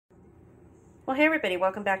Well, hey everybody,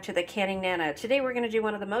 welcome back to the Canning Nana. Today we're going to do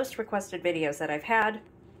one of the most requested videos that I've had,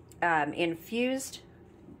 infused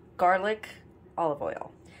garlic olive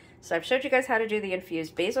oil. So I've showed you guys how to do the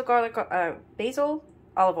infused basil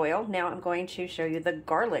olive oil. Now I'm going to show you the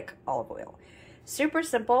garlic olive oil. Super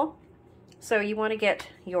simple. So you want to get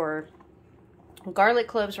your garlic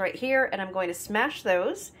cloves right here, and I'm going to smash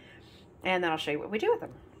those, and then I'll show you what we do with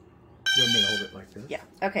them. You want me to hold it like this? Yeah,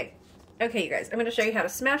 okay. Okay, you guys, I'm going to show you how to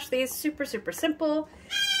smash these. Super, super simple.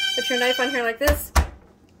 Put your knife on here like this,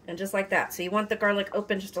 and just like that. So you want the garlic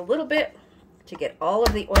open just a little bit to get all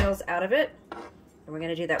of the oils out of it. And we're going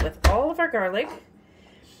to do that with all of our garlic.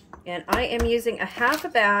 And I am using a half a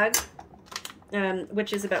bag,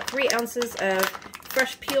 which is about 3 ounces of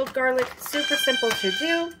fresh peeled garlic. Super simple to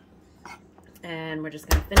do. And we're just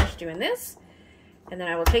going to finish doing this. And then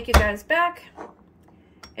I will take you guys back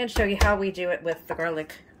and show you how we do it with the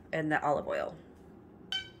garlic and the olive oil.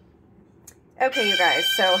 Okay, you guys,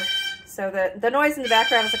 so the noise in the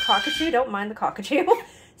background is a cockatoo. Don't mind the cockatoo.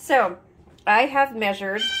 So I have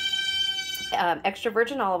measured extra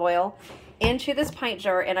virgin olive oil into this pint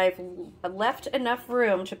jar, and I've left enough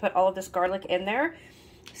room to put all of this garlic in there.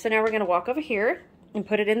 So now we're going to walk over here and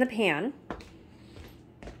put it in the pan.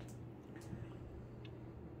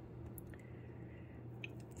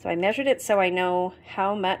 So I measured it so I know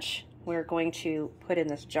how much we're going to put in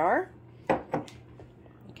this jar.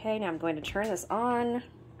 Okay, now I'm going to turn this on.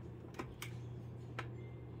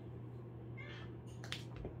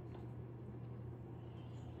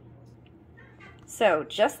 So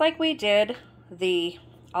just like we did the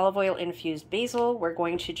olive oil infused basil, we're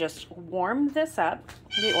going to just warm this up,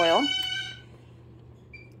 the oil.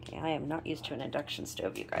 Okay, I am not used to an induction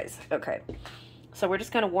stove, you guys. Okay, so we're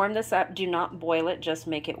just going to warm this up. Do not boil it, just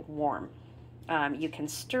make it warm. You can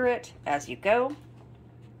stir it as you go.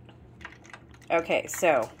 Okay,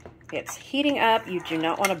 so it's heating up. You do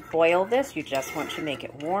not want to boil this. You just want to make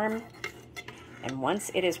it warm. And once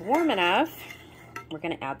it is warm enough, we're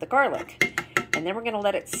going to add the garlic. And then we're going to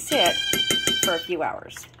let it sit for a few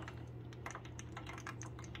hours.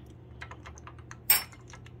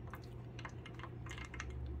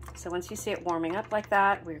 So once you see it warming up like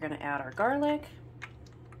that, we're going to add our garlic.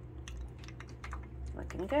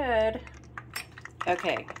 Looking good.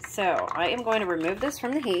 Okay, so I am going to remove this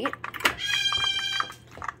from the heat,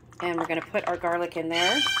 and we're going to put our garlic in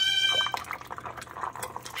there.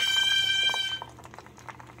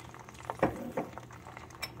 I'm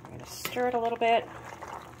going to stir it a little bit.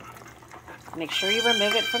 Make sure you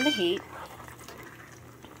remove it from the heat.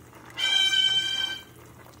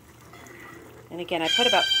 And again, I put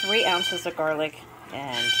about 3 ounces of garlic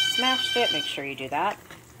and smashed it. Make sure you do that.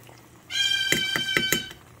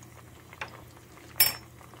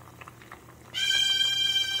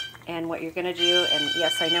 And what you're going to do, and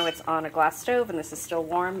yes, I know it's on a glass stove and this is still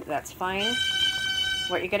warm, that's fine.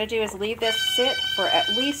 What you're going to do is leave this sit for at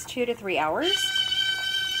least 2 to 3 hours.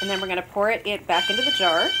 And then we're going to pour it back into the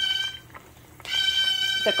jar.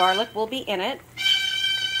 The garlic will be in it.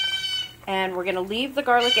 And we're going to leave the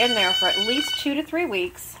garlic in there for at least 2 to 3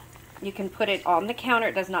 weeks. You can put it on the counter.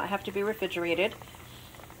 It does not have to be refrigerated.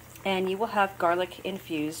 And you will have garlic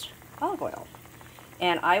infused olive oil.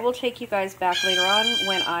 And I will take you guys back later on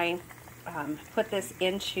when I put this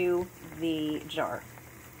into the jar.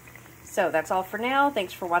 So that's all for now.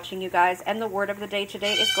 Thanks for watching, you guys. And the word of the day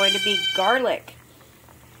today is going to be garlic.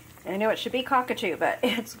 I know it should be cockatoo, but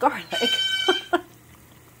it's garlic.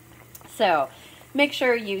 So make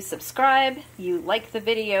sure you subscribe, you like the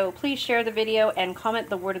video, please share the video, and comment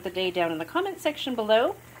the word of the day down in the comment section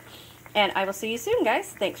below. And I will see you soon, guys.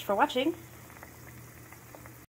 Thanks for watching.